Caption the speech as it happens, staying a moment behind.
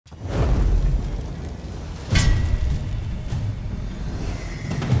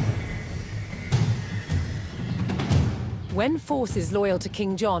When forces loyal to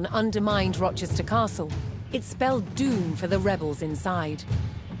King John undermined Rochester Castle, it spelled doom for the rebels inside.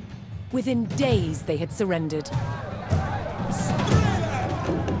 Within days, they had surrendered.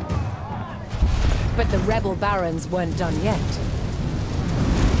 But the rebel barons weren't done yet.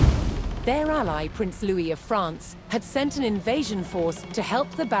 Their ally, Prince Louis of France, had sent an invasion force to help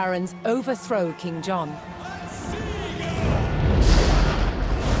the barons overthrow King John.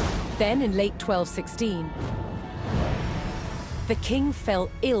 Then, in late 1216, the king fell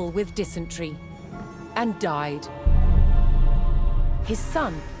ill with dysentery and died. His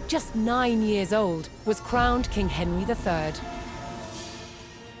son, just 9 years old, was crowned King Henry III.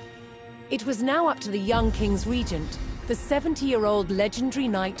 It was now up to the young king's regent, the 70-year-old legendary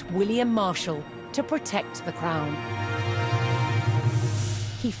knight William Marshal, to protect the crown.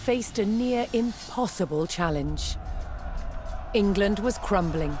 He faced a near impossible challenge. England was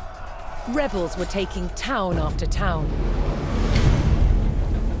crumbling. Rebels were taking town after town.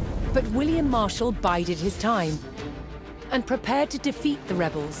 But William Marshal bided his time and prepared to defeat the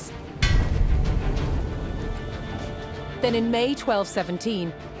rebels. Then in May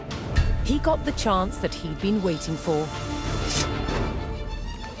 1217, he got the chance that he'd been waiting for.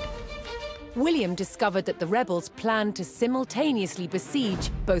 William discovered that the rebels planned to simultaneously besiege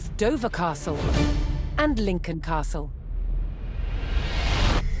both Dover Castle and Lincoln Castle.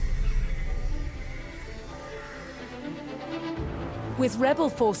 With rebel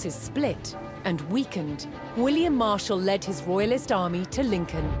forces split and weakened, William Marshal led his royalist army to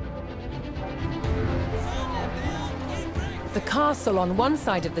Lincoln. The castle on one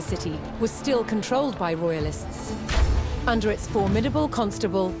side of the city was still controlled by royalists, under its formidable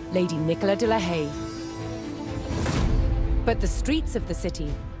constable, Lady Nicola de la Haye. But the streets of the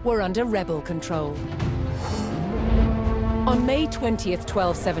city were under rebel control. On May 20th,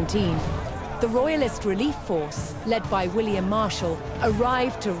 1217, the Royalist Relief Force, led by William Marshal,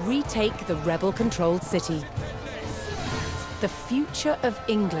 arrived to retake the rebel-controlled city. The future of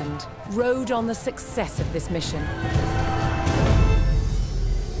England rode on the success of this mission.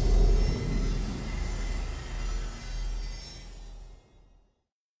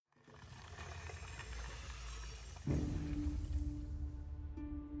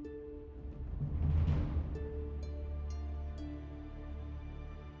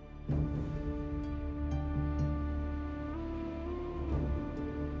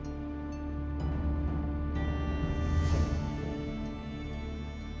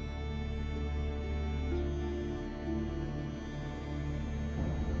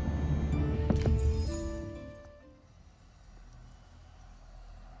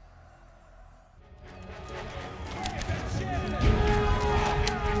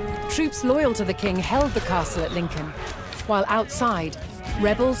 Troops loyal to the king held the castle at Lincoln, while outside,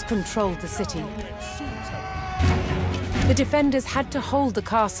 rebels controlled the city. The defenders had to hold the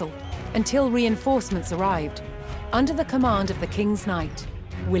castle until reinforcements arrived, under the command of the king's knight,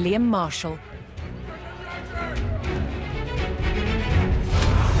 William Marshal.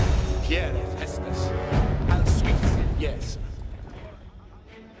 Pierre Festus, and sweet, yes.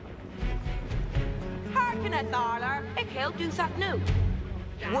 Harken at Tharler, ik help do that now.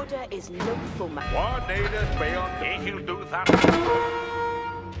 Wooder is lookful, man. What needed be on he'll do that?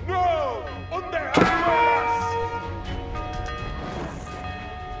 No! Under us!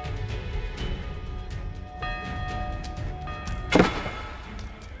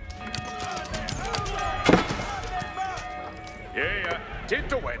 Yeah, tid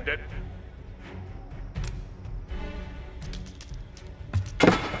to end it.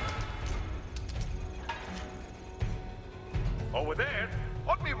 Over there,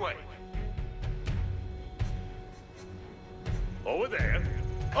 on me way. Over there,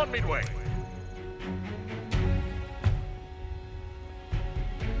 on me way.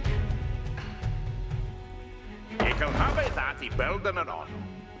 You can have it that he building it on.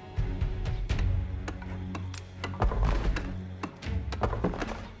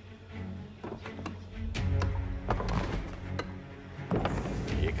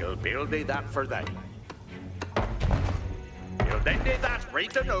 You can build it that for that. Then did that right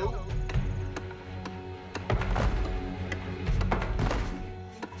to know.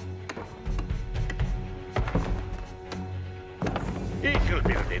 He could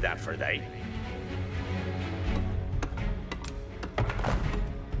build that for they.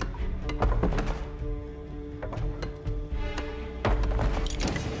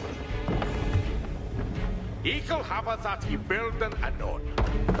 He could have it that he building a none.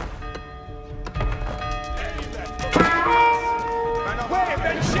 We've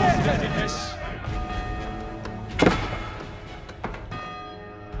been shifted in this.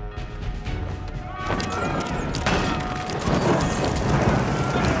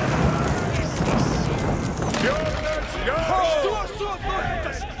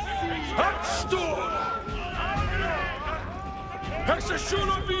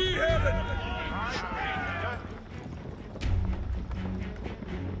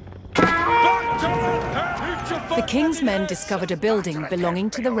 The king's men discovered a building belonging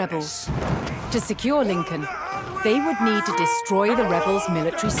to the rebels. To secure Lincoln, they would need to destroy the rebels'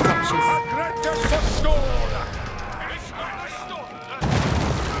 military structures.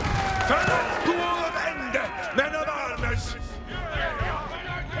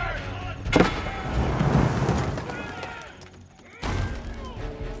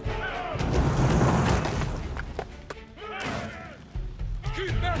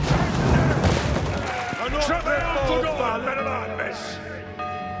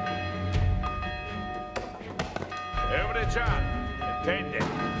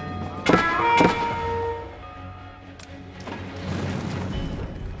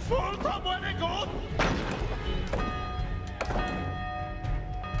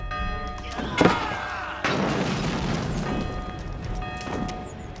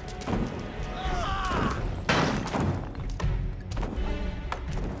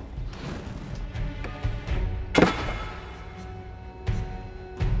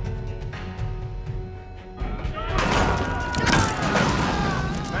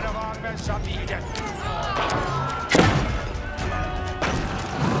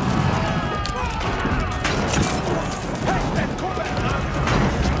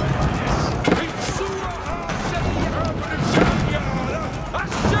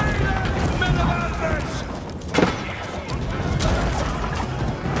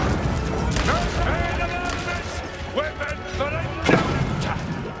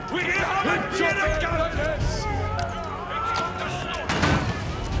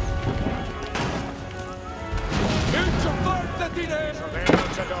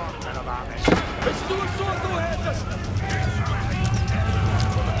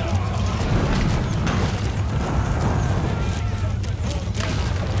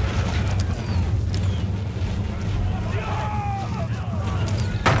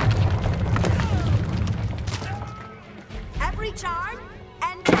 Every charm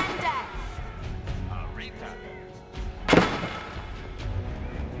and 10 deaths.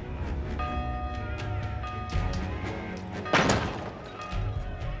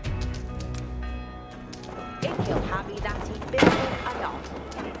 If you'll happy that he built a lot.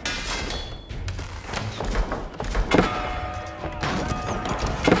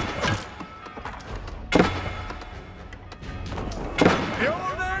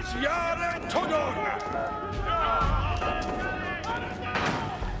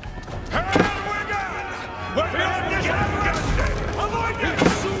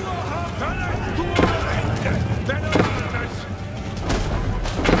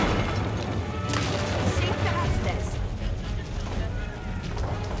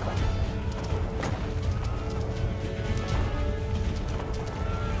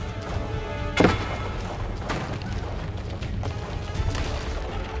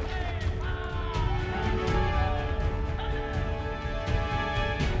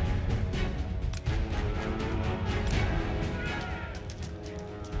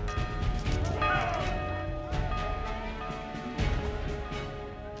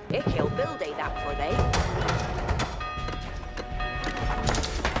 If you'll build a that for they.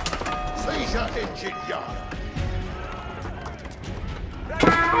 Caesar engine yard.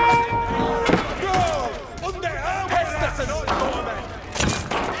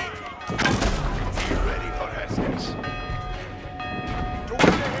 You ready for Hestus?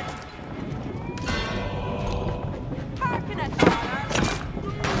 Harken at Tyler.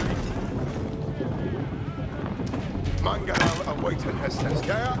 Mangaral awaiting Hestus.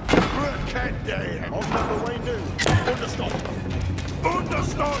 Yeah? Brukende. On the way new. Understood.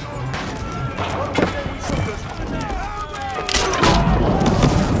 Understood! What do we shoot this?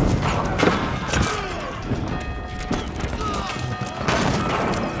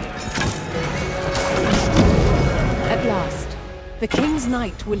 At last, the King's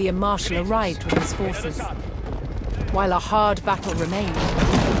Knight William Marshal arrived with his forces. While a hard battle remained,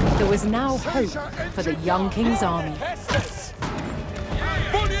 there was now hope for the young King's army.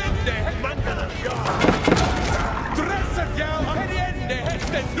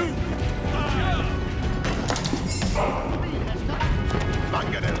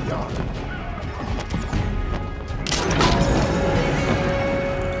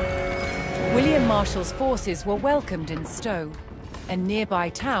 William Marshal's forces were welcomed in Stowe, a nearby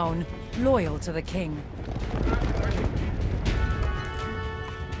town loyal to the king.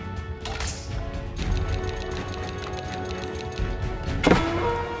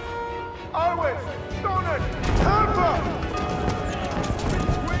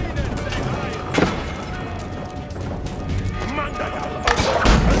 Mangaral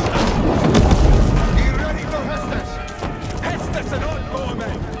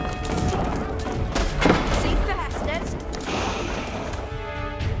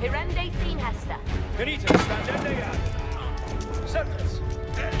Hirende Fiend Hester. Benito, stand in the yard. Surface.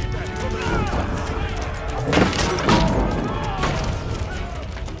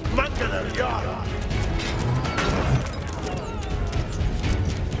 Mangala Yara!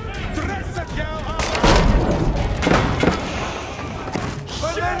 Dressa Gyal!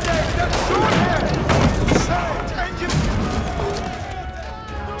 Menendez, the sword here! Surge, engine!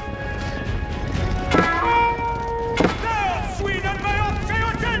 There, Sweden, may I say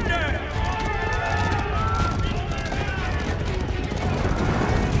attended!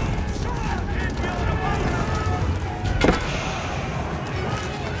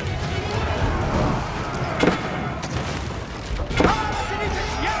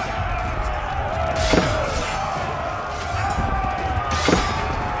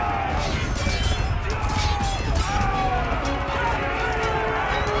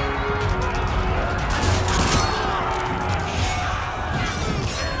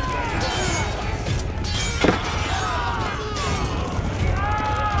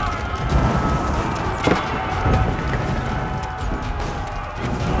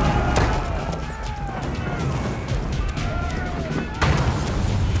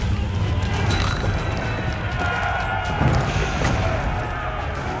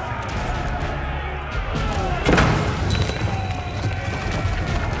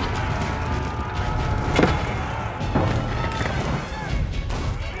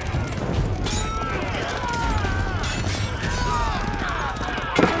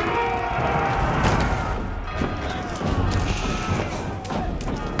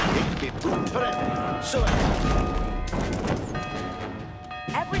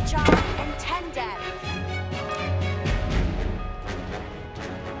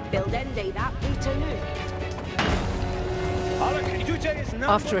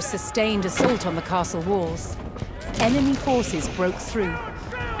 After a sustained assault on the castle walls, enemy forces broke through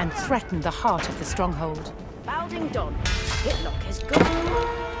and threatened the heart of the stronghold. Balding Don, Hitlock has gone.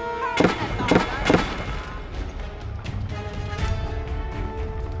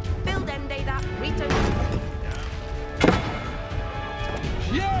 Build Ende that Rito.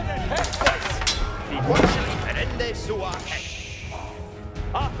 Igualmente Menendez Suake.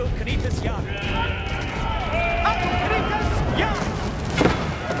 Arthur Canitas Yard. Arthur Canitas Yard.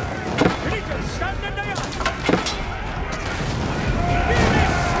 Canitas, stand in the yard.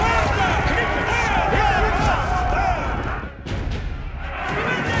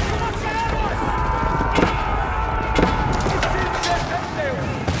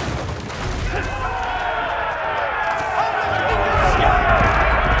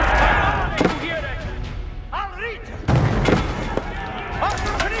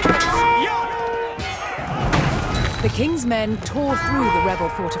 The King's men tore through the rebel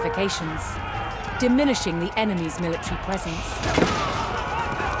fortifications, diminishing the enemy's military presence.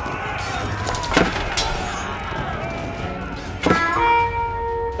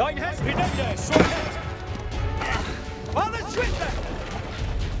 Dein Hest hinunter, so ahead! Alles Schüsse!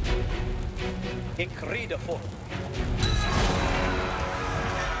 Ich rede vor.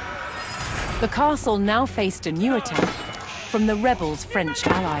 The castle now faced a new attack from the rebels' French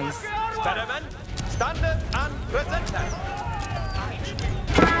allies. Sperremen, standen an presenter.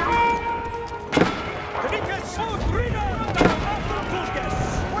 Knickes und Rieder!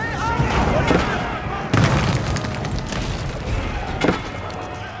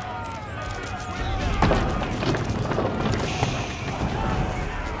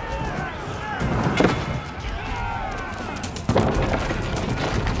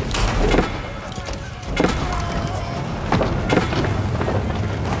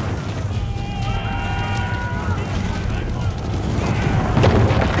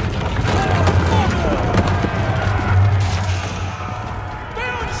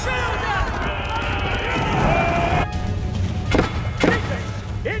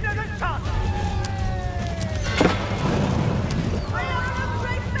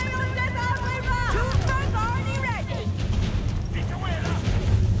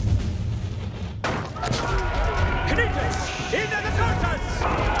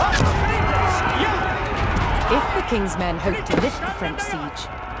 If the King's men hoped to lift the French siege,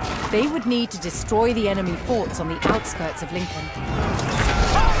 they would need to destroy the enemy forts on the outskirts of Lincoln.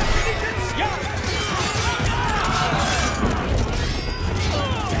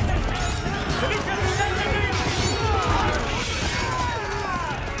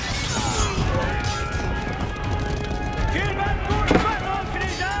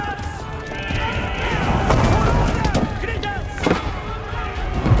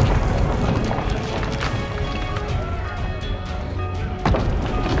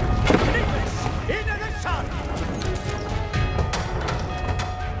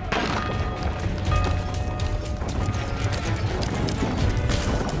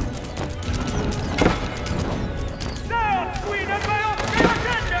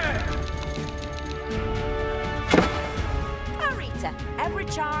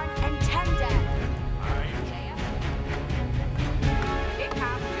 Sharn and Tender. Ik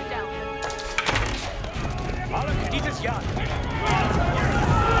heb gedoken. Alle dieses Jahr.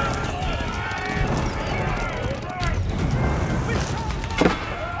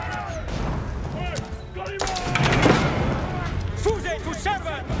 Fuse to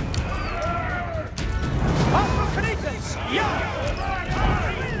servant. Apocalypse. Ja.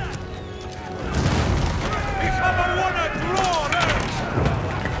 Ich habe one draw.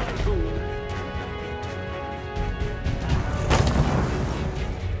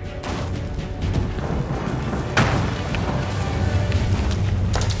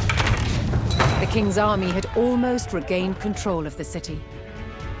 The king's army had almost regained control of the city.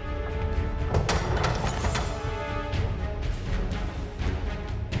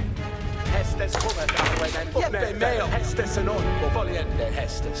 Hestes kommer där, men hjälp mig om Hestes är någon och följande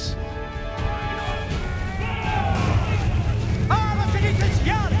Hestes. Apocalypse.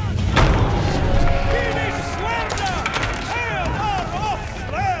 Ja.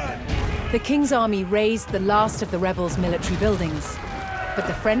 The king's army razed the last of the rebels' military buildings, but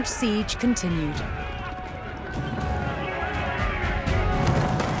the French siege continued.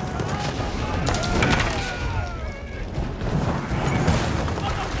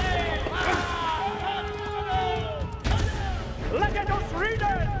 Legados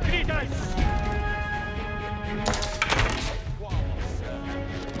reader, Gritas!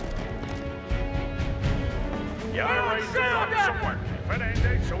 You're ready to rock some work. If it ain't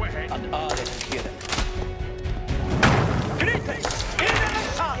they, so ahead. An adet kille. Gritas! In den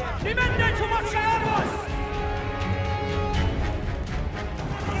sal! Ni männer som har sig oss!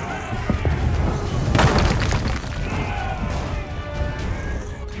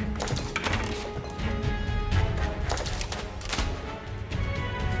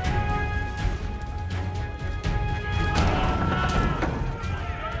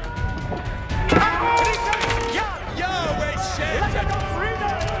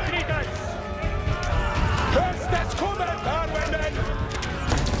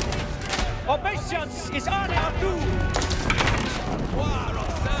 Obeisance is on our doom! War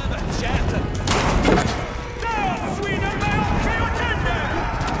och servant chatten. Down, Sweden, may all pay attendant!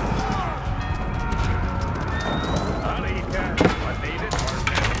 Alika, what needed work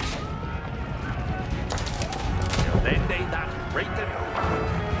now. You'll then need that right to know.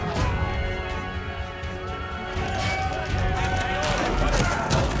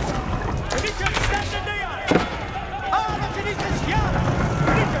 Knicken, stand in the eye! Alla knickens jara!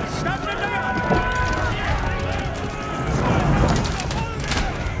 Knicken, stand in the eye!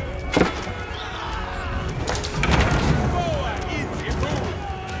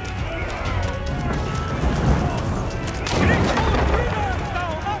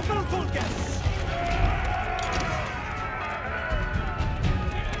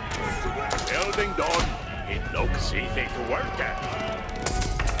 Building done. It looks easy to work at.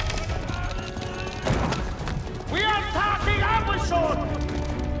 We are taking Amazon!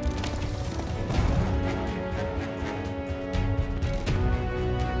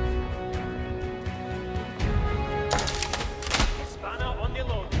 Spanner on the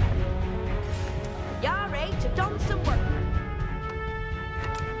load. You're ready to done some work.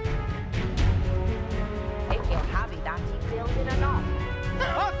 If you're happy that he's building or not.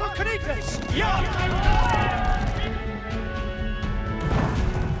 Apocalypse! Ja!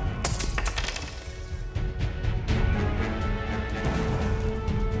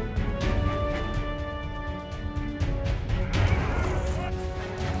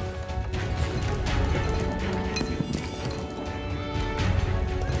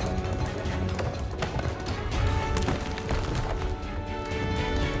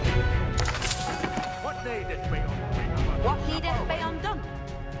 What needed be on? What needeth be undone?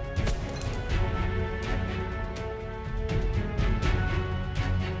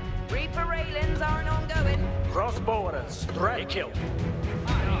 Reaper railings aren't ongoing. Crossbowers, strike kill.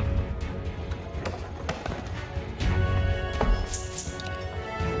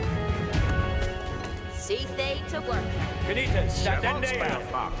 See they to work. Benitez, stand in there.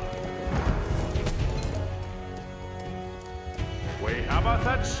 We have a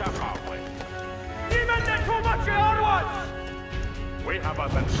that Shafarway. Ni männer too much arrows! We have a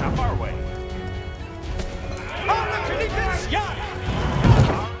that Shafarway. Apocalypse! Ja!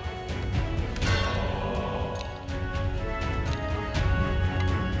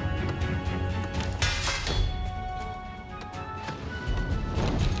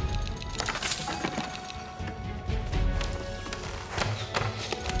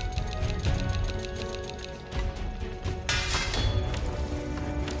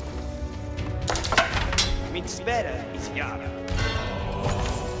 Min spärre is Jara.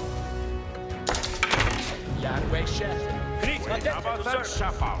 Greet my How about that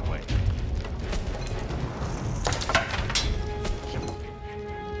sir. Sapphire way?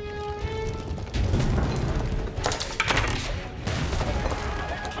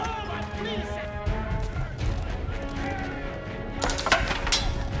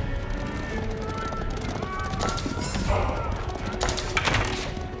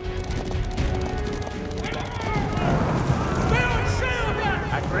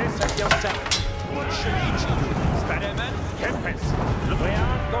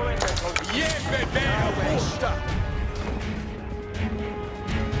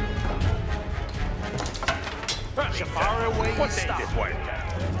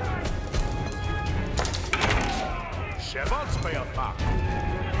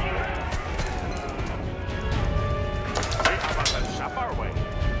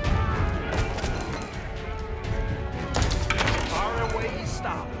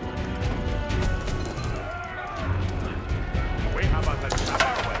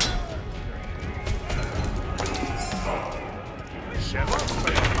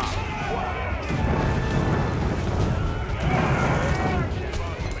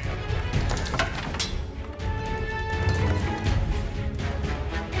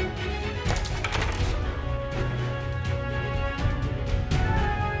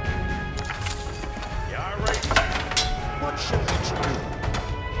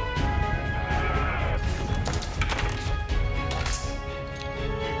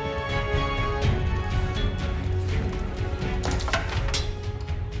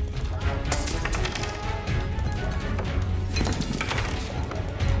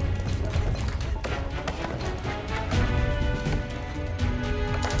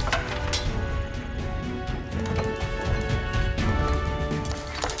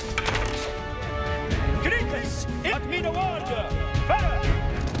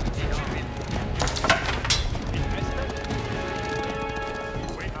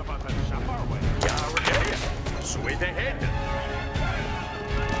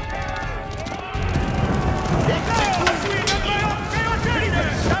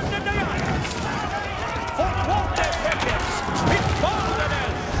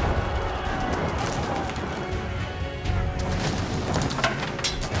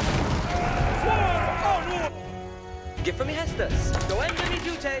 Give for me Hestus. Go and do me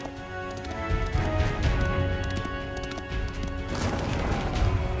duty.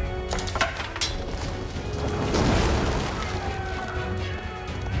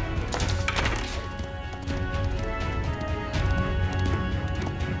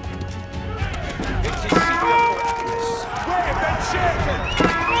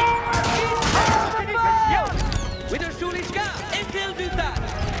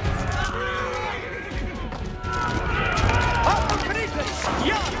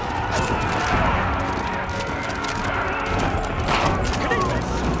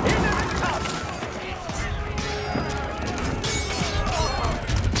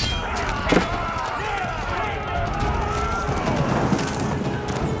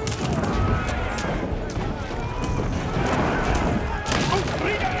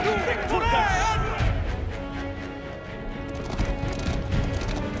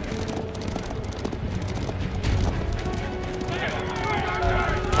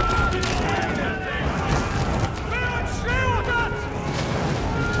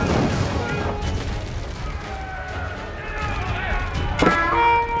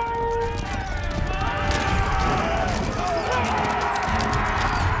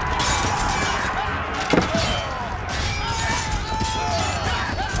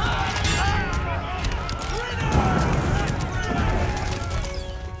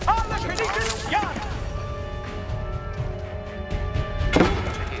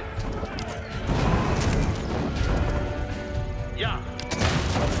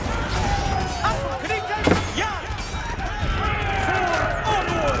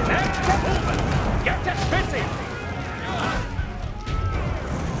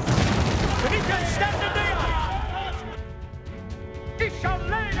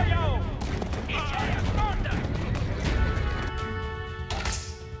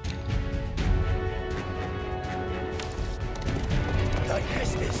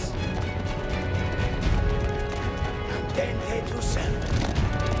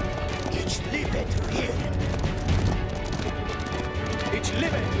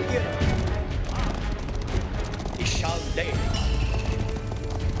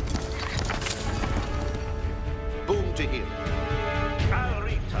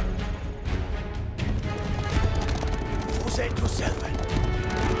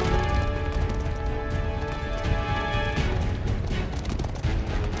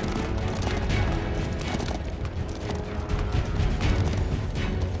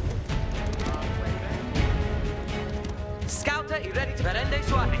 Verende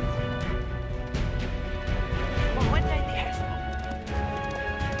Suahet. When they the Hesta.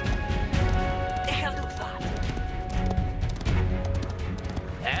 Ik ga doen dat.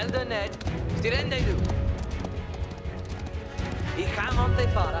 Elder Ned. Stirende du. I Hamon te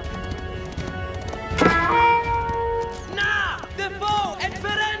fara. Na! De foe et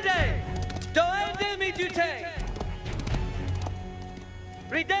Verende! Doende mi dute!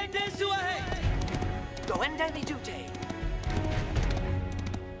 Ridende Suahet. Doende mi dute.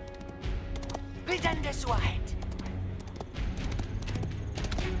 Ridende Suahet.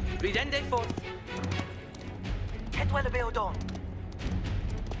 Ridende forth. Het wel beodon.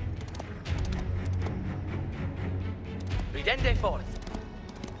 Ridende forth.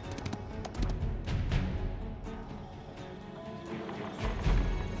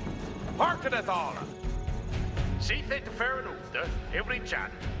 Harkeneth all. See they to fair enough, every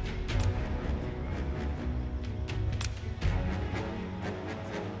chan.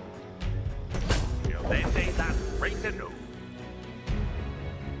 Well, then they that right to know.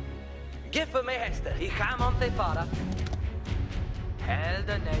 Give me Hester. I Hamon te fara.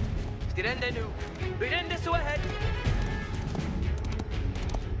 Elder Ned. Stirende nu. Ridende Suahet.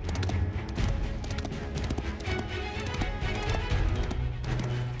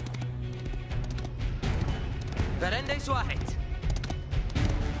 Verende Suahet.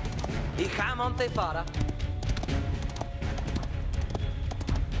 I Hamon te fara.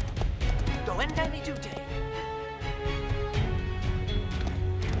 Doende mi dute.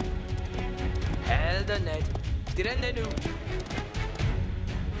 Elder Ned. Stirende nu.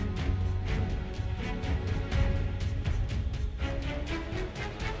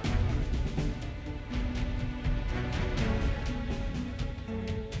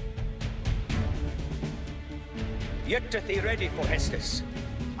 Yetteth he ready for Hestus.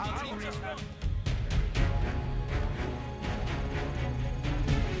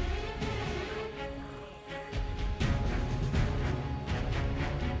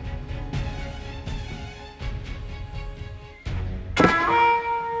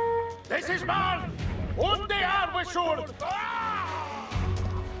 This is man! Und they are with sword!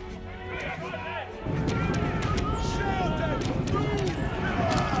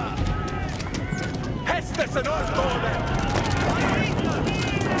 Hestus and Osborne!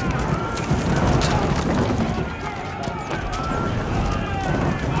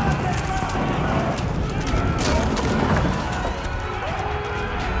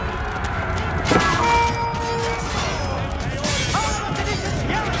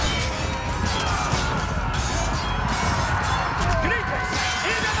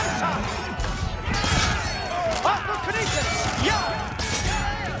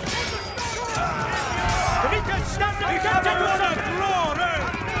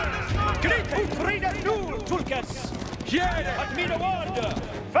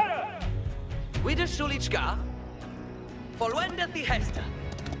 With the Shulichka, Folwender the Hester.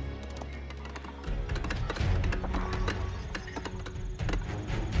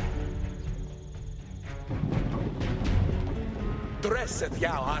 Dresseth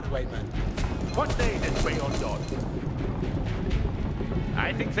thou Hardwayman. What day is we undone?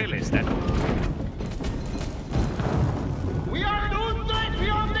 I think they listen. We are doomed right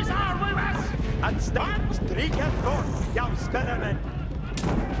beyond this hour, we must! And stand, Striketh forth, thou Sperrman.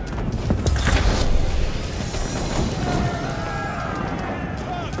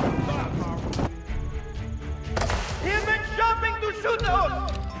 He's been shopping to shoot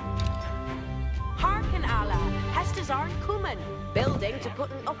us! Harken Allah. Hestas aren't coming. Building to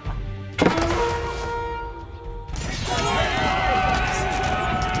put an upper.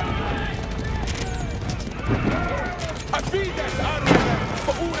 Afides Hardwayman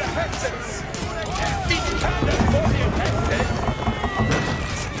for Ura Hestus! Ich kann das vorher Hestus!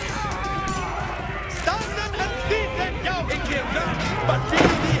 Standen and beaten, thou! Ich geb not, but be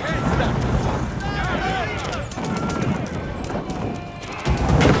the Hestus!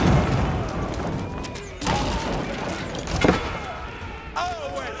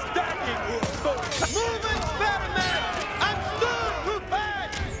 Always standing with Movement, Sperrman! And stood to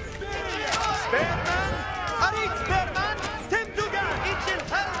fight! Sperrman! Arit Sperrman! Temtuga! Itchen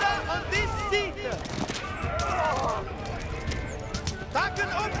Helda on this seat! Taken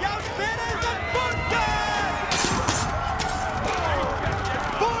up jou Sperres and Burkan!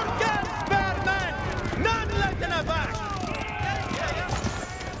 Burkan, Sperrman! None letting a back!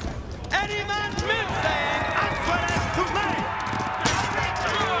 Any man lives saying answereth to me!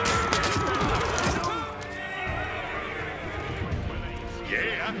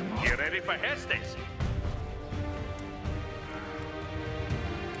 Yeah, you ready for Hestes?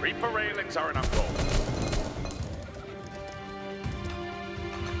 Reaper railings are in a go.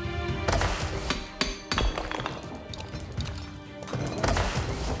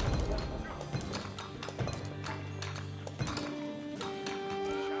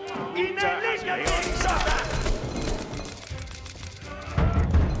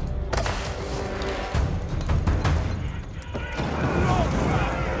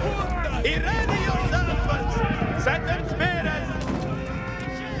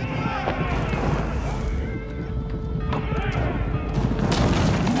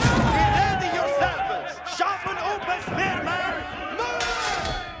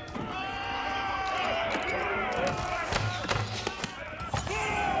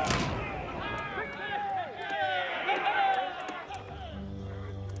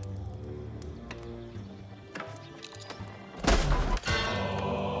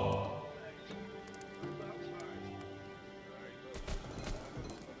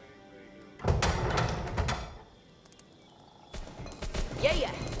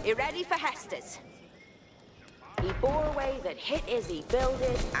 You ready for Hestus? He bore away that hit is he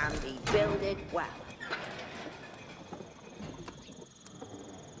builded, and he builded well.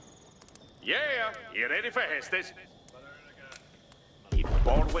 Yeah, you ready for Hestus? He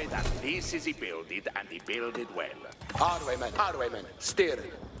bore away that this is he builded, and he builded well. Arwaymen, steer.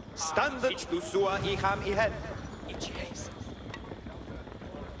 Standard du sua iham ihan.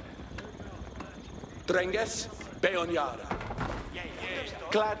 Drenges, Beonyara.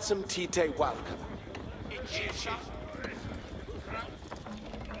 Gladsome Tite welcome.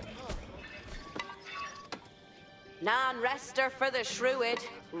 Nan Rester for the Shrewid,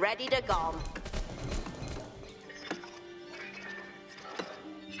 ready to gone.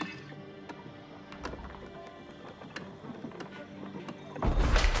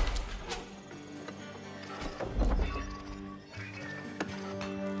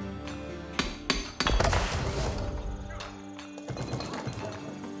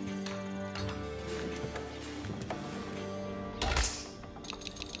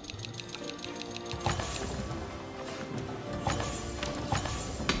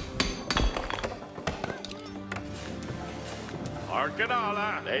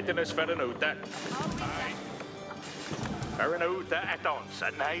 Arkenala, etenes Ferrenuta. Ferrenuta at ons,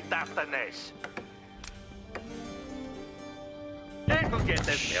 and night after this. Then we'll get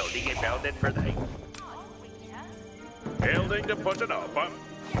this building and build it for thee. Building to put it up,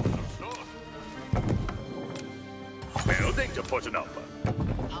 Building to put it up,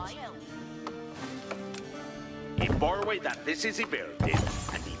 He bore away that this is he builded,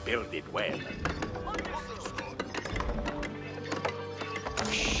 and he builded well.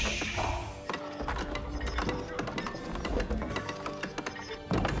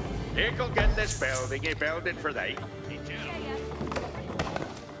 He'll get this building, he built it for thee.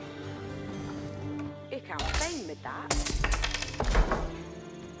 You can't blame with that.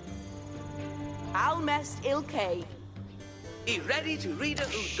 Almest Ilke. He ready to read it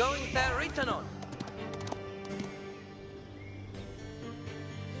who's going there written on.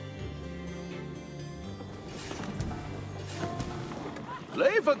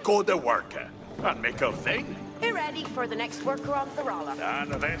 Leave a go to worker and make a thing. You ready for the next worker on the roller?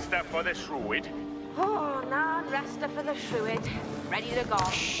 And rest for the Shrewid. Oh, Nan Rester for the Shrewid, ready to go.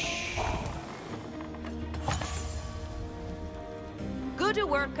 Good a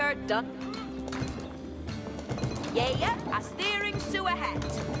worker, done. Yeah, a steering Sue ahead.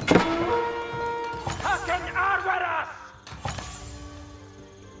 Fucking Arwaras!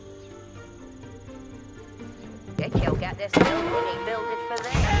 He'll get this built when he built it for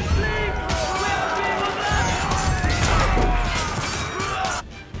them.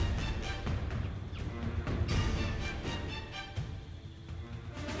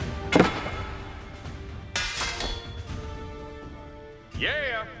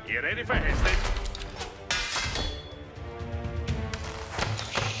 Yeah, you ready for Heston?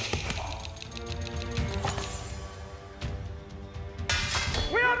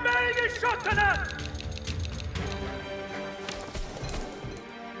 We are making a shot tonight!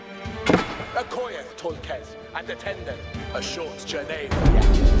 A Koyeth Tolkez, and attendant, a short journey.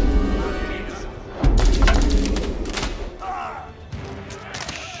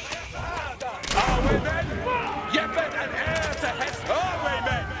 Arwaymen! Yepet and heir to Hest!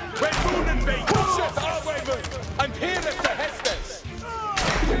 Arwaymen! Twenmunenbeek! Pusheth Arwaymen! And heareth to Hestes!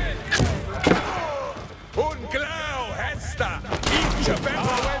 Unglau Hesta! Each of them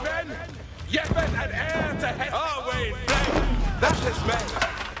Arwaymen! Yepet and heir to Hest! Arwayn! That is men!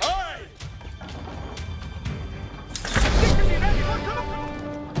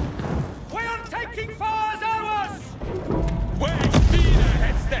 We are taking fires hours! Wait, wieder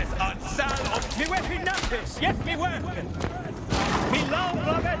Hestes on Sal of Me weapon napis, yes me weapon. Me long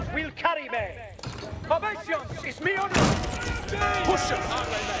rugged will carry me. Obeisance is me honor. Push us,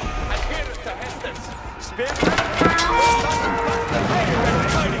 Arwaymen, and hear us to Hestes. Spearman.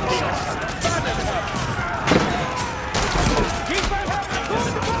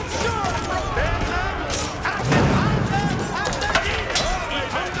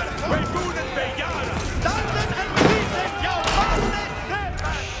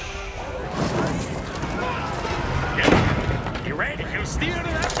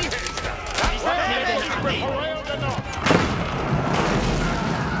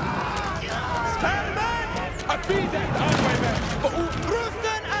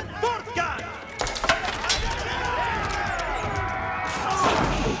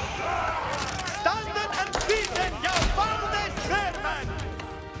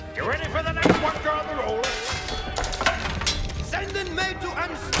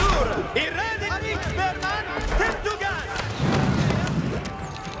 Irradi Arik Berman, Tentugan!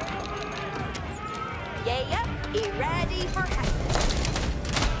 Yeah, he ready for Hestus.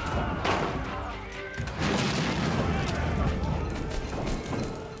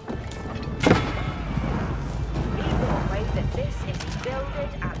 He bore way that this is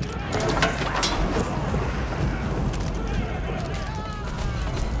builded and builded well.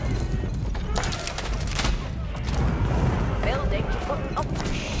 Building to put up.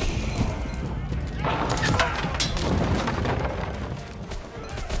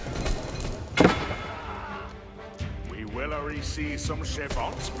 We will see some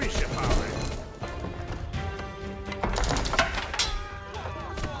Chevons, Bishop Harry.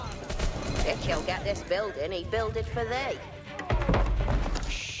 If you'll get this building, he builded for thee.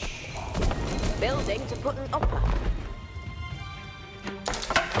 Building to put an upper.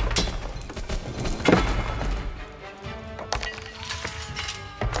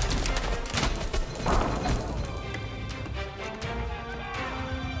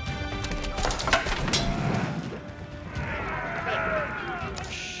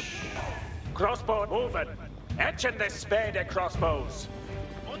 Crossbow moving. Etching the spade at crossbows.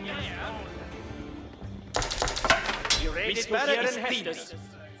 You ready to hear in Hestus?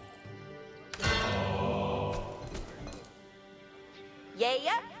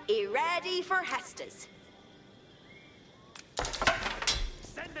 Yeah, he ready for Hestus.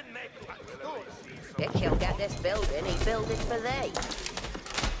 If you'll get this building, he builded for thee.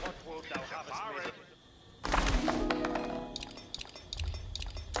 What wilt thou have us made?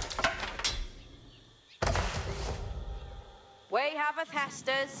 We haveth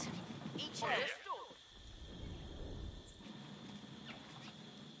Hestus.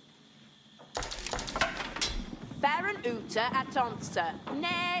 Baron Uta at Onsa,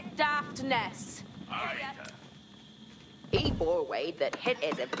 ne daftness. He bore way that hit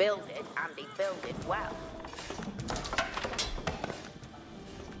is a builded, and he builded well.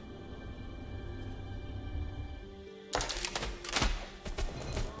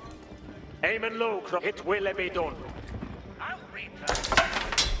 Aim and low, it will be done.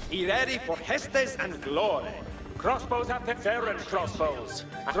 He ready for Hestes and glory. Crossbows at the Ferren crossbows.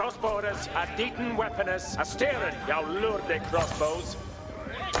 Crossbowers at Deaton weaponers, a steering, thou lure the crossbows.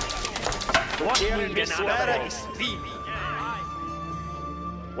 What Here will in be the Spera Navajo. is steamy.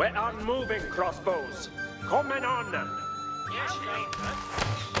 We're unmoving crossbows. Coming on.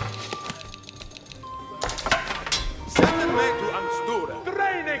 Send them back to Anstura.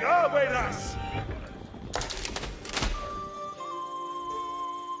 Draining away us.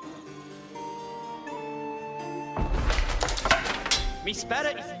 Mi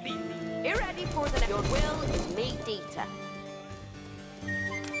Spera is steamy. You're ready for the Your will is me, Dita.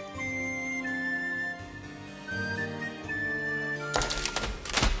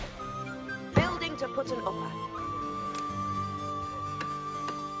 Building to put an upper.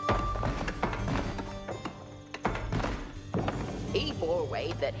 He bore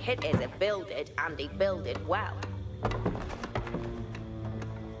way that hit is a builded, and he builded well.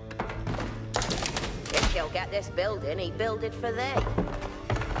 If you'll get this building, he builded for thee.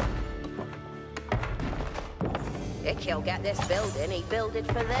 If you'll get this building, he builded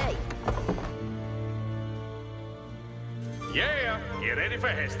for thee. Yeah, you ready for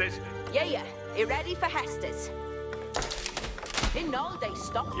Hestus? Yeah, he ready for Hestus. In all they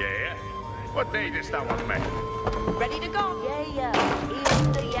stop. Yeah. What needest thou of me? Ready to go? Yeah,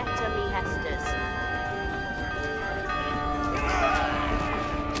 in the yet me Hestus.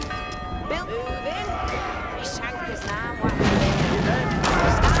 Bill, move in. Me shankers now, what?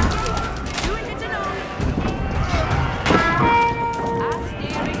 Doing it alone. Our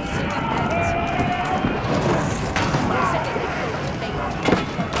steering super pets.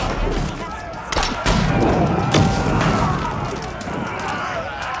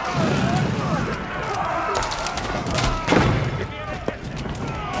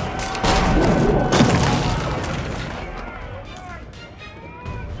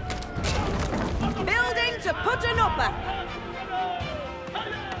 Building to put an upper.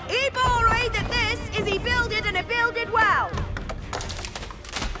 He bore way that this is he builded and he builded well.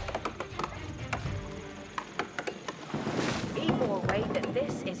 He bore way that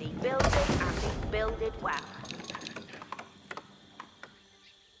this is he builded and he builded well.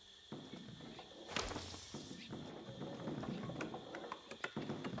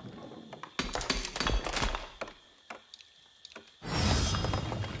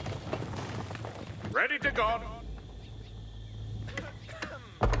 Ready to go.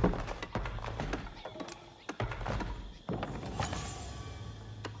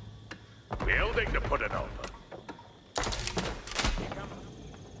 Building to put it over.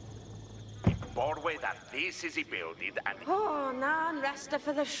 Borway that this is builded and Oh, nan resta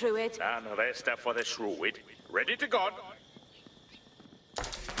for the Shrewid. none resta for the Shrewid. Ready to go.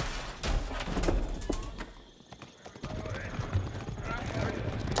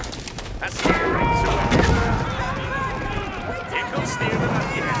 That's the right, so Echo steer at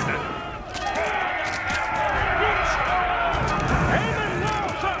the Hester. Aim and low,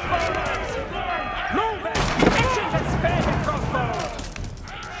 crossbows! Move it! Engines and spare the crossbows!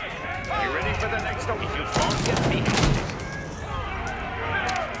 You ready for the next one? If you don't get the Hester.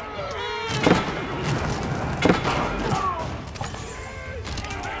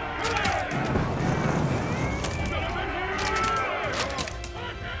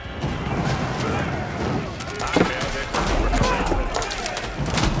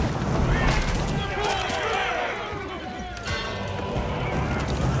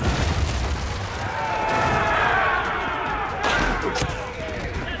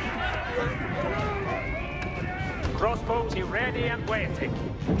 Crossbows, you ready and waiting.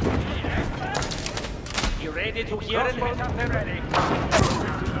 You ready to hear and hit up and ready?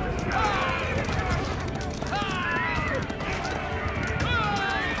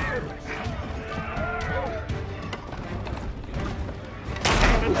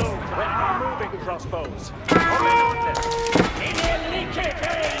 We are moving crossbows.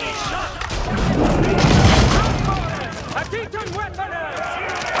 Attention weaponers!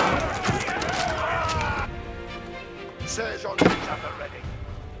 Sergeant is up and ready.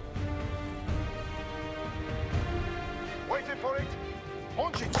 Waiting for it.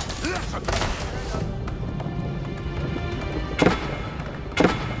 Launching. Listen.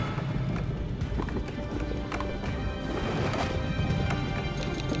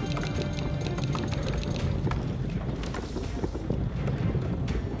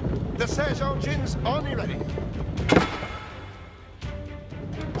 The Serge engines only ready.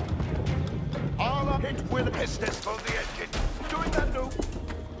 All up it with Hestes for the engine. Doing that now.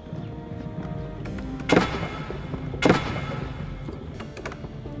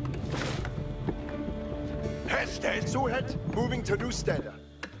 Hestes to head, moving to new standard.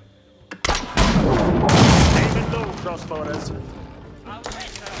 Aim and low, crossbowers.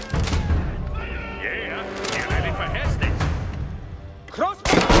 Yeah, you ready for Hestes?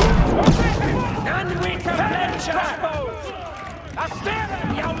 Crossbows! None we can blend crossbows! Astera,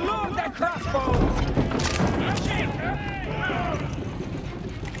 you lord the crossbows!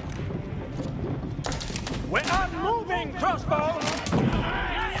 We are moving crossbows!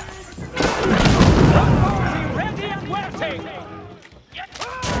 Crossbows, you ready and waiting!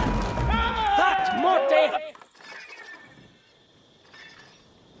 That Morty!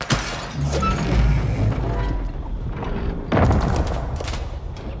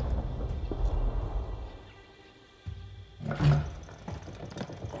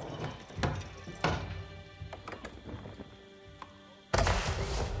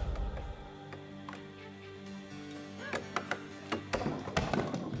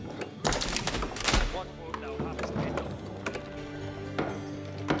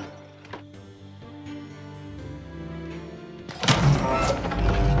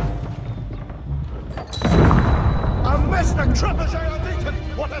 Mr. Trebuchet, I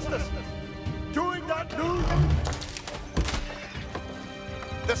think. What is this? Doing that new?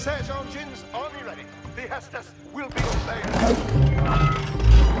 The Serge engines only ready. The Hestes will be obeyed.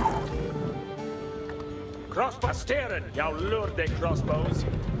 Crossbow Asteren, you lure the crossbows.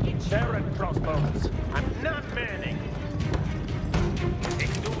 Terran crossbows. I'm not manning.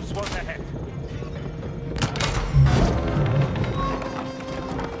 Igdus was ahead.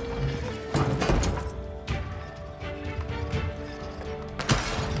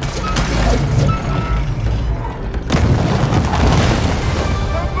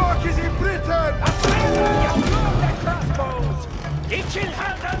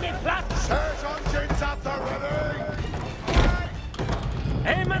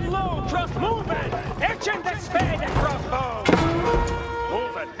 Aim and low, cross moving! Action the spade and crossbow!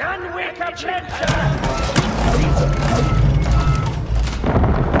 Moving, none weak attention!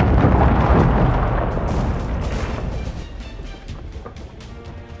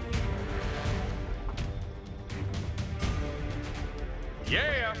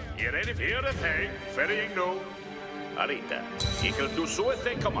 Yeah, you ready for the thing? Ferrying no. Arita, ik wil do so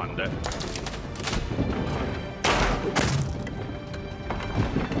thing, Commander.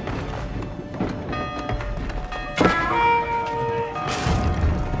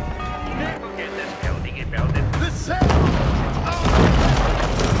 Get this building and build it. The Serge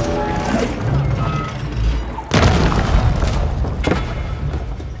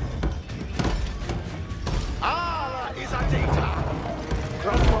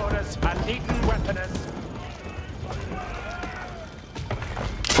Crossbowers and Deaton weapons.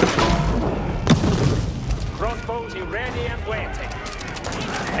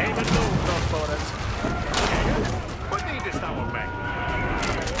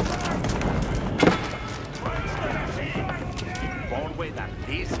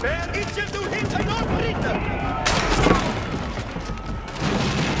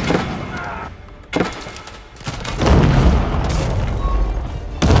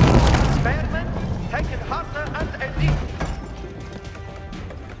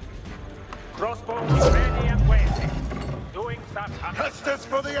 Hestus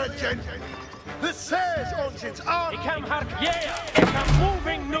for the engine! The Siege engines on! Ik hem hark, yeah! Ik hem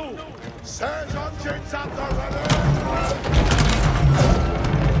moving nu! Siege engines at the ready!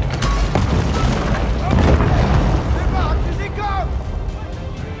 Is he gone?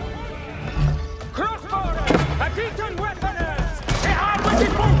 Crossborders! Addition weaponers! We are with the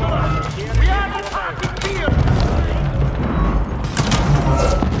conquerors! We are attacking field!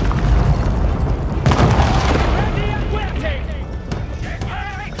 Ready and waiting!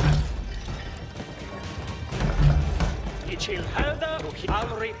 Ich will helder och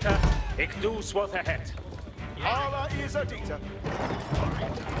allrita, ik doe wat het. Alla is Adita.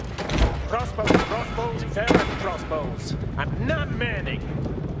 Crossbows, ferret crossbows, and none many.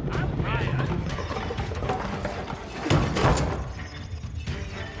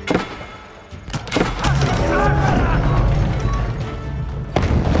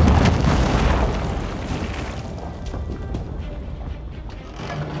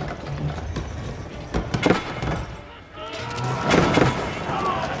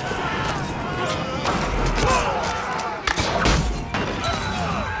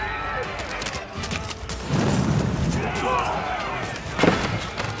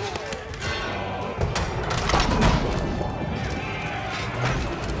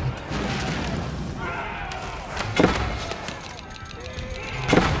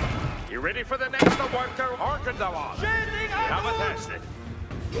 Ready for the next worker? Orkandawa. Have a test.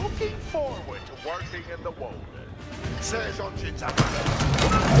 Looking forward to working in the world. Siege engines at the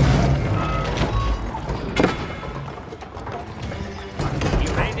He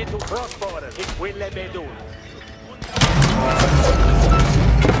made it to crossborders. It will be done.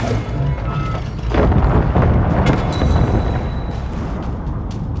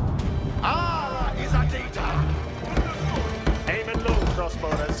 Alla is Adita. Aim and low,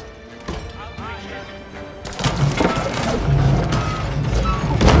 crossborders.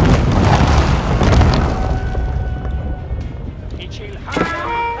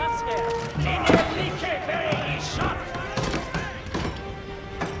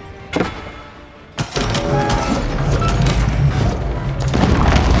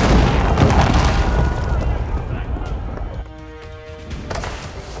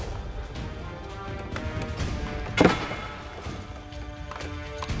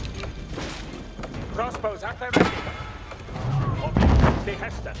 Crossbows at their ready. The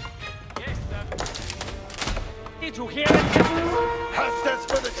Hester. Yes, sir. Did you hear it, Hestus? Hestus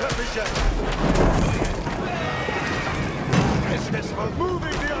for the temperature. Hestus for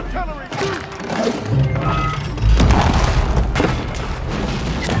moving the artillery.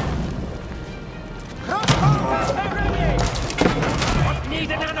 Crossbows at their ready. What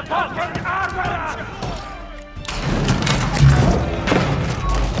need an Anabalkan armorer?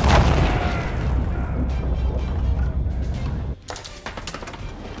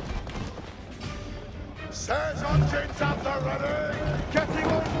 Siege engines at the ready. Getting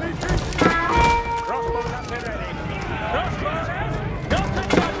on meeting. Crossbows at their ready. Crossbows!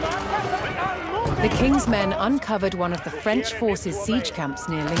 The King's men uncovered one of the French forces' siege camps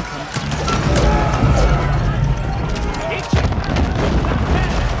near Lincoln.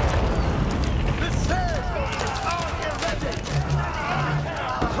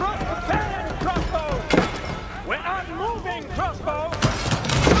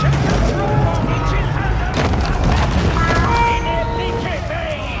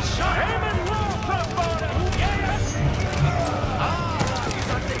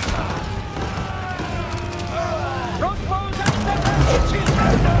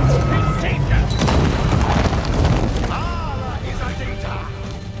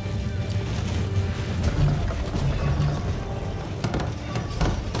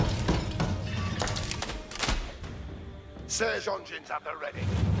 Siege engines at the ready.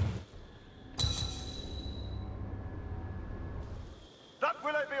 That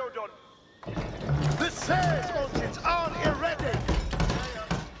will I be done. The siege engines are ready.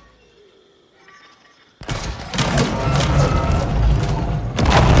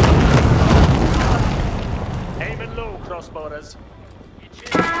 Aim and low, crossborders.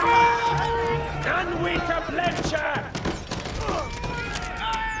 Done with the blencher!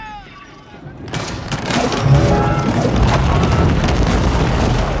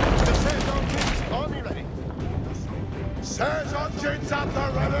 Siege engines at the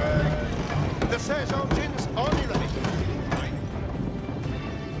ready! The siege engines only ready.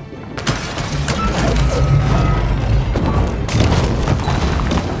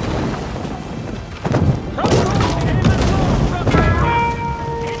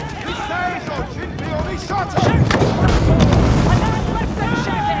 The siege engine be only shot at!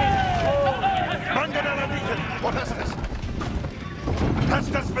 Manganella Deacon, what is this?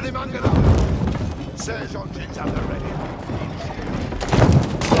 Hestus for the Mangala! Serge engines at the ready.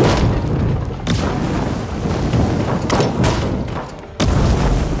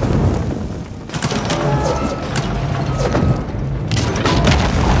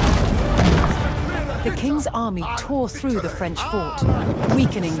 The King's army tore through the French fort,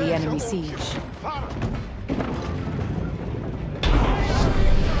 weakening the enemy siege.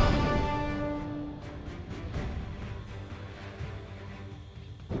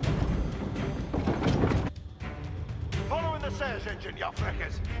 Following the Serge engine, you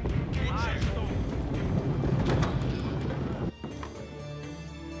freckers!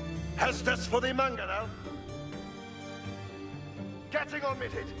 Hestus for the Mangala! Getting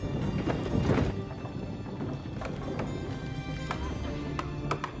omitted!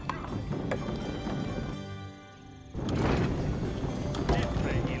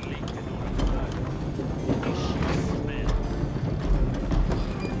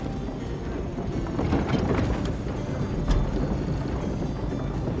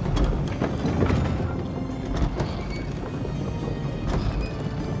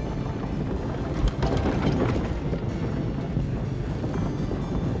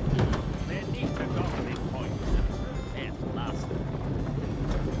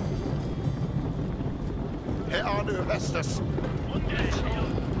 Here are new Hestus.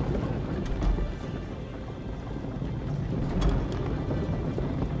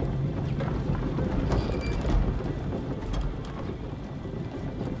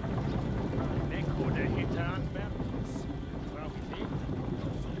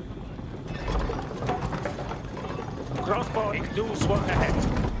 Crossbow, ik doe swung ahead.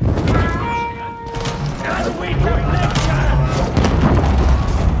 And we can lecture!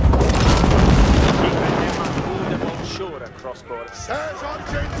 Sure, crossbow. Serge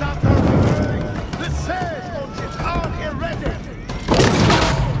engines at the ready! The Serge engines are ready!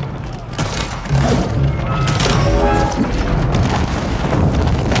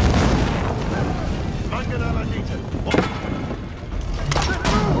 Manganella Deaton. The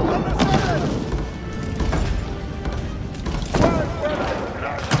move on the Serge!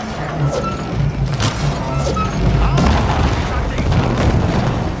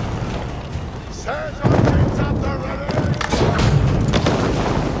 Serge engines at the ready!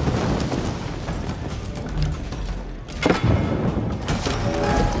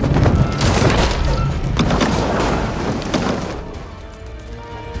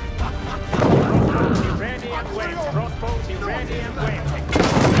 Ready and wait. Crossbows, you ready and waiting.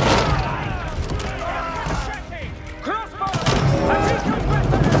 Crossbow! I think you're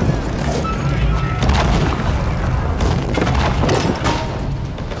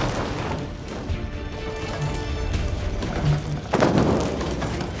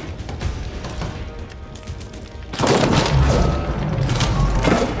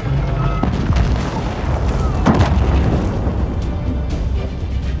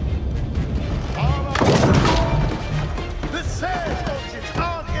The Serge engines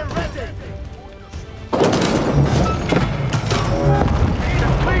are ready!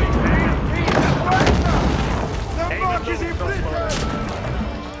 The mark is in Britain!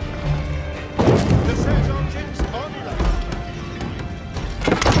 The Serge engines are ready!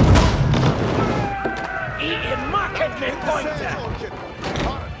 market Pointer!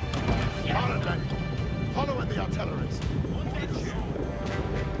 Hard men, following the artilleries.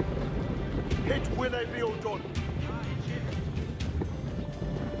 Hit will they be all done?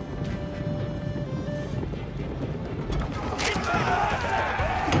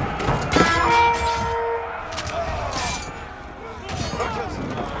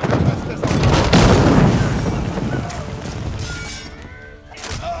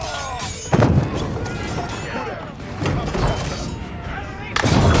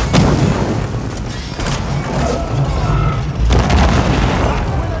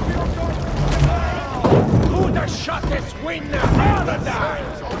 Who the shot is winner all the time?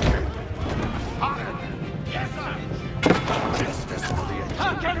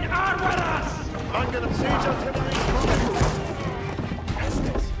 Fucking armor us! I'm gonna siege artillery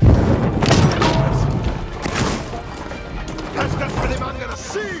Hestus for the Mangala!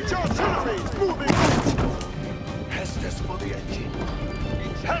 Siege artillery moving out! Hestus for the engine.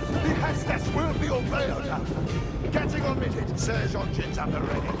 The Hestus will be obeyed now. Getting omitted. Serge engines at the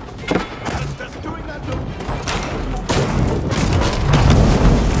ready. Hestus doing that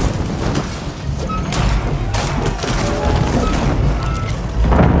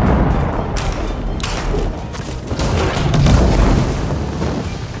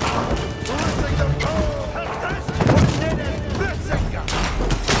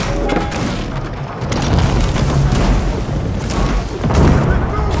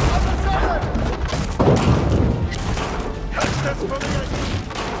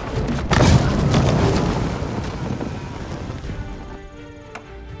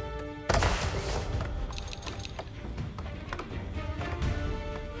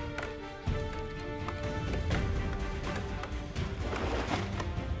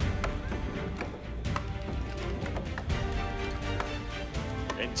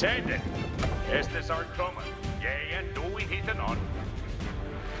Intended. Estes are coming. Yeah, då vi hittar någon.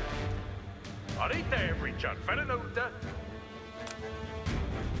 Are inte Richard för en ute?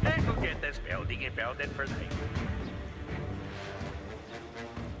 I will get this building and build it for them.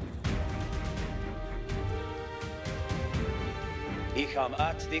 Ich am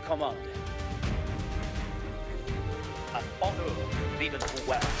at the command. An honor ridden to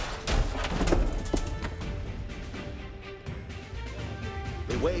well.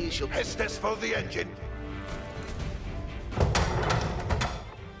 The way shall Hestes for the engine.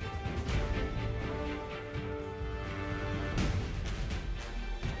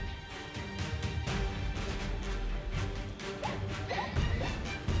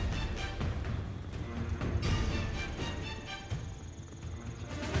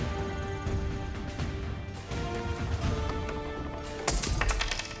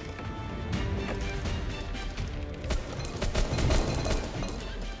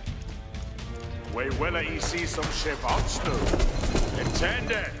 We will see some Chevons now.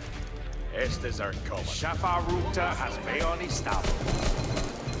 Intended. Estes are coming. Shafaruta has Beoni stable.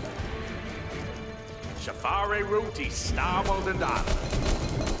 Shafare Ruti stable and on.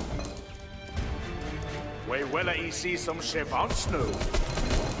 We will see some Chevons now.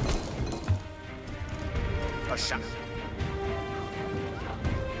 A shot.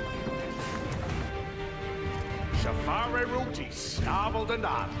 Shafare Ruti stable and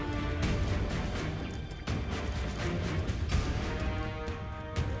on.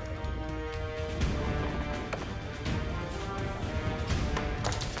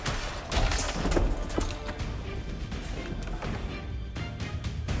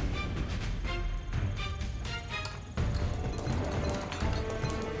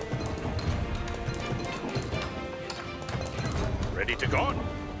 Ready to go?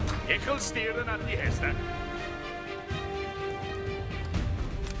 Hickel steering at the Hester.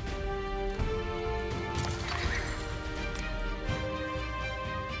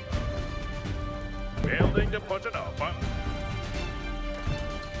 Building to put it up, huh?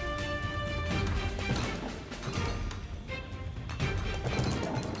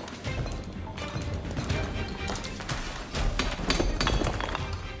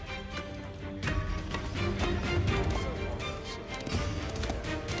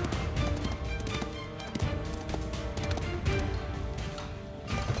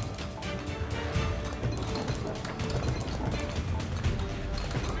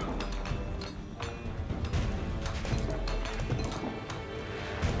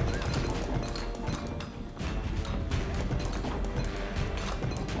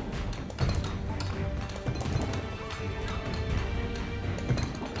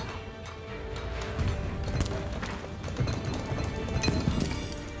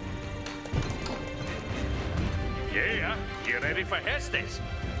 Yeah, you ready for Hestes?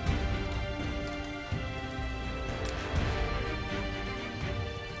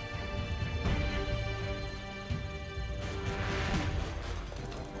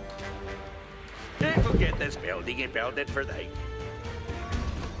 We'll get this building and build it for them.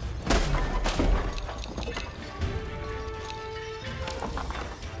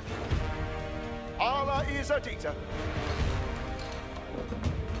 Allah is Adita.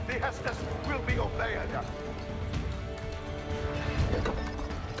 The Hestes will be obeyed.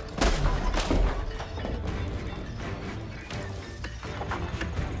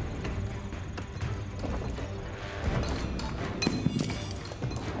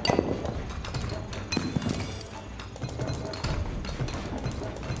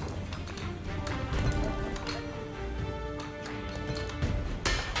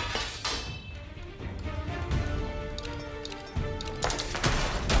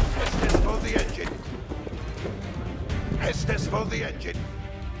 Hestes for the engine.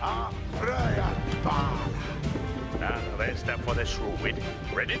 Ah, Freya Bala. And rest up for the Shrewid.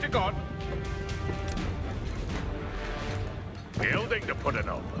 Ready to go. Building to put it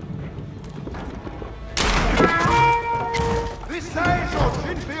up. This days your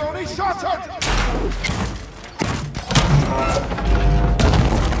chin be only shattered!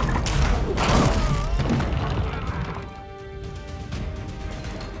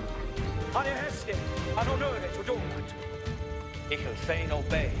 Han är hästig. Han har nöret och domet. Ich will fain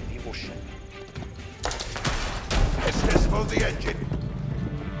obey the ocean. Hestes for the engine.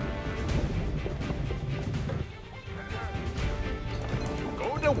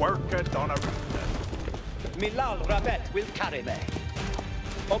 Go to work at Donnarumma. Milal Rabet will carry me.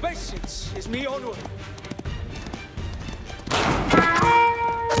 Obeisance is me honor.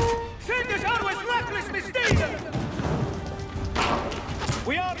 Sin is always reckless mistake!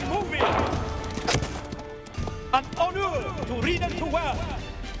 We are moving! An honor to read and to well!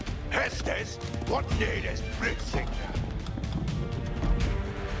 Hestes, what need is blitzing?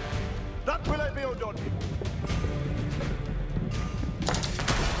 That will I be done.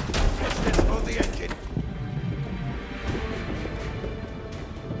 Hestes for the engine.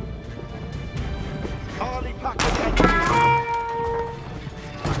 Harley package engine.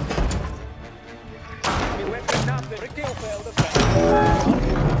 Mi weapon nothing. Riktig failed the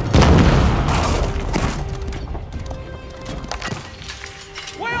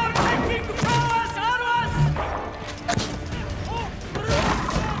We are taking towers on us!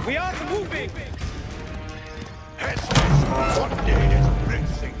 We are moving! Hestes, what need is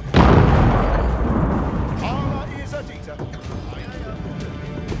blitzing? Ara is Adita.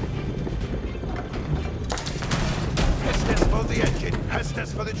 Hestes for the engine.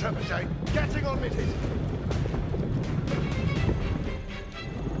 Hestes for the trebuchet. Getting on with it.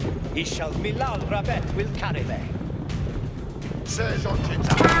 He shall Milal Rabet will carry them. Serge engines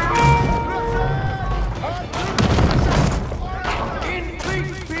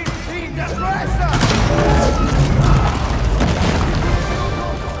Increase speed, Desperessa!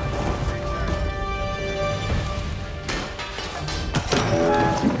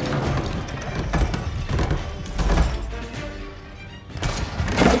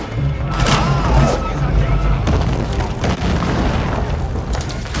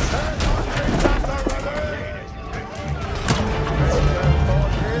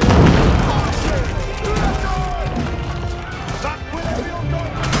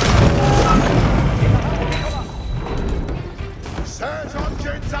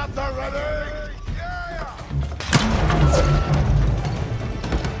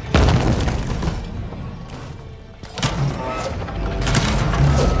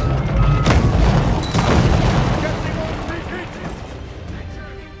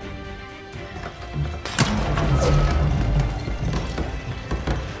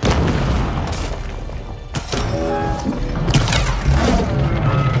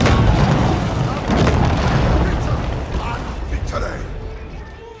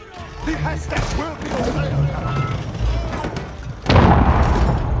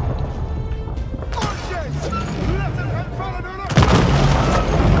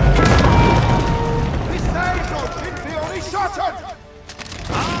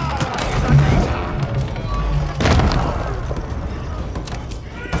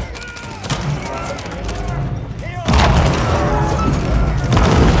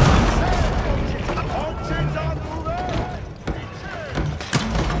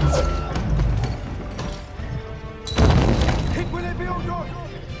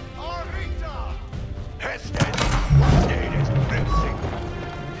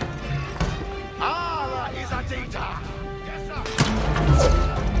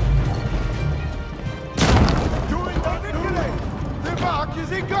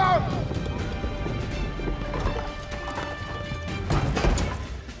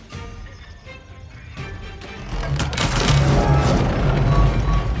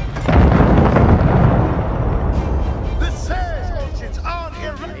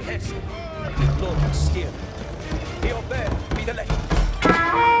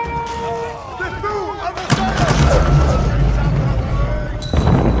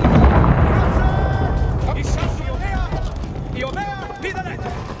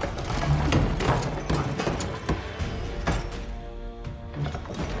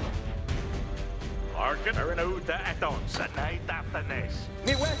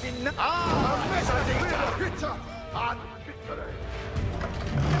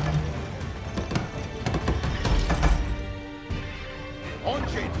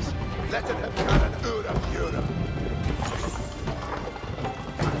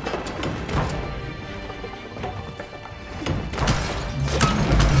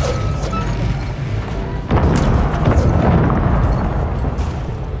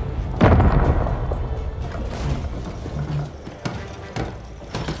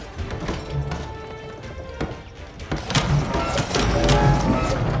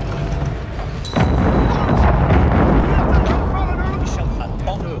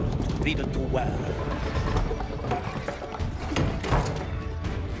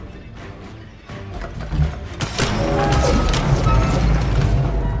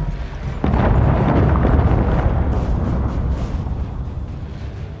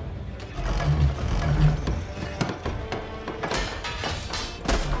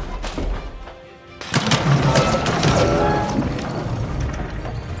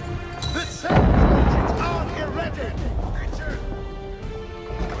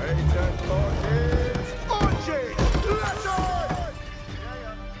 Wait, Lord,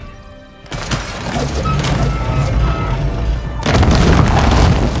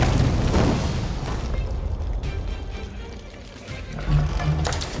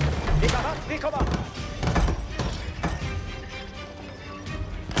 Vi kommer!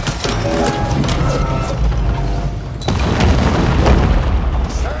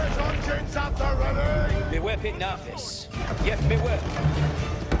 Surge engines at the ready! Vi weapon nafis. Yef mi wep.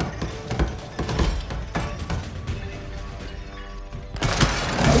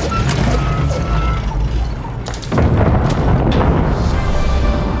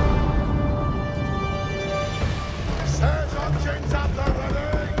 Surge engines at the ready!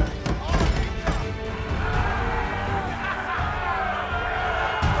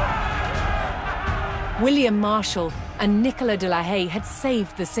 William Marshal and Nicolas de la Haye had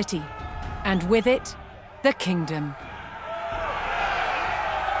saved the city, and with it, the kingdom.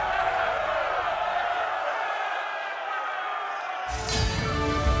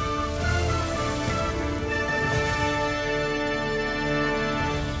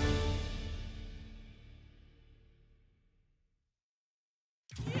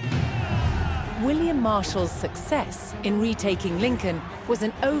 William Marshal's success in retaking Lincoln was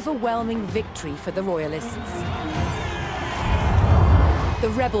an overwhelming victory for the Royalists. The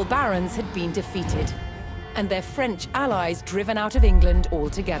rebel barons had been defeated, and their French allies driven out of England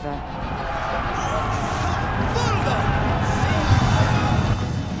altogether.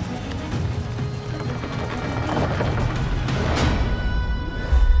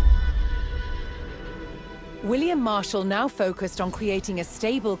 William Marshal now focused on creating a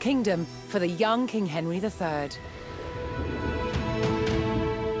stable kingdom for the young King Henry III.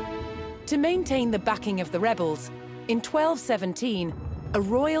 To maintain the backing of the rebels, in 1217, a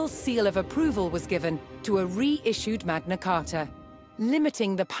royal seal of approval was given to a reissued Magna Carta,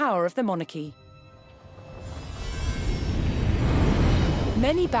 limiting the power of the monarchy.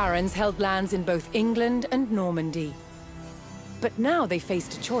 Many barons held lands in both England and Normandy. But now they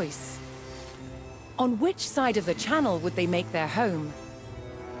faced a choice. On which side of the Channel would they make their home?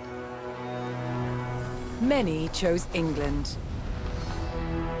 Many chose England.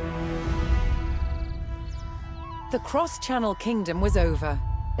 The cross-Channel kingdom was over,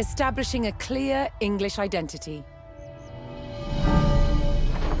 establishing a clear English identity.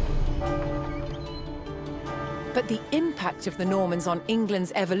 But the impact of the Normans on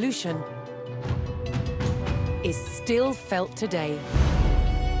England's evolution is still felt today.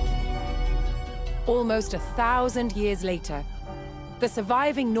 Almost 1,000 years later, the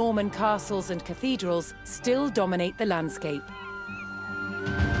surviving Norman castles and cathedrals still dominate the landscape.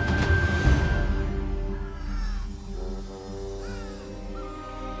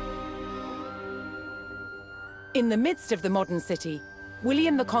 In the midst of the modern city,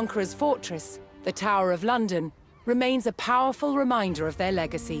 William the Conqueror's fortress, the Tower of London, remains a powerful reminder of their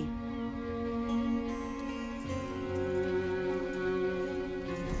legacy.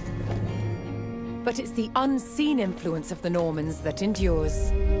 But it's the unseen influence of the Normans that endures.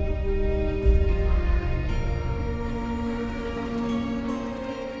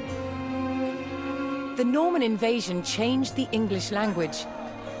 The Norman invasion changed the English language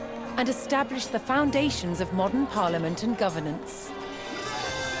and established the foundations of modern parliament and governance.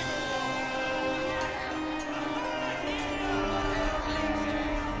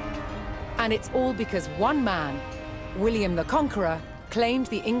 And it's all because one man, William the Conqueror, claimed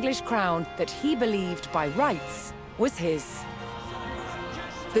the English crown that he believed by rights was his.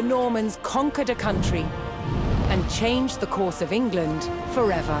 The Normans conquered a country and changed the course of England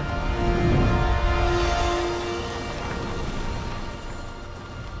forever.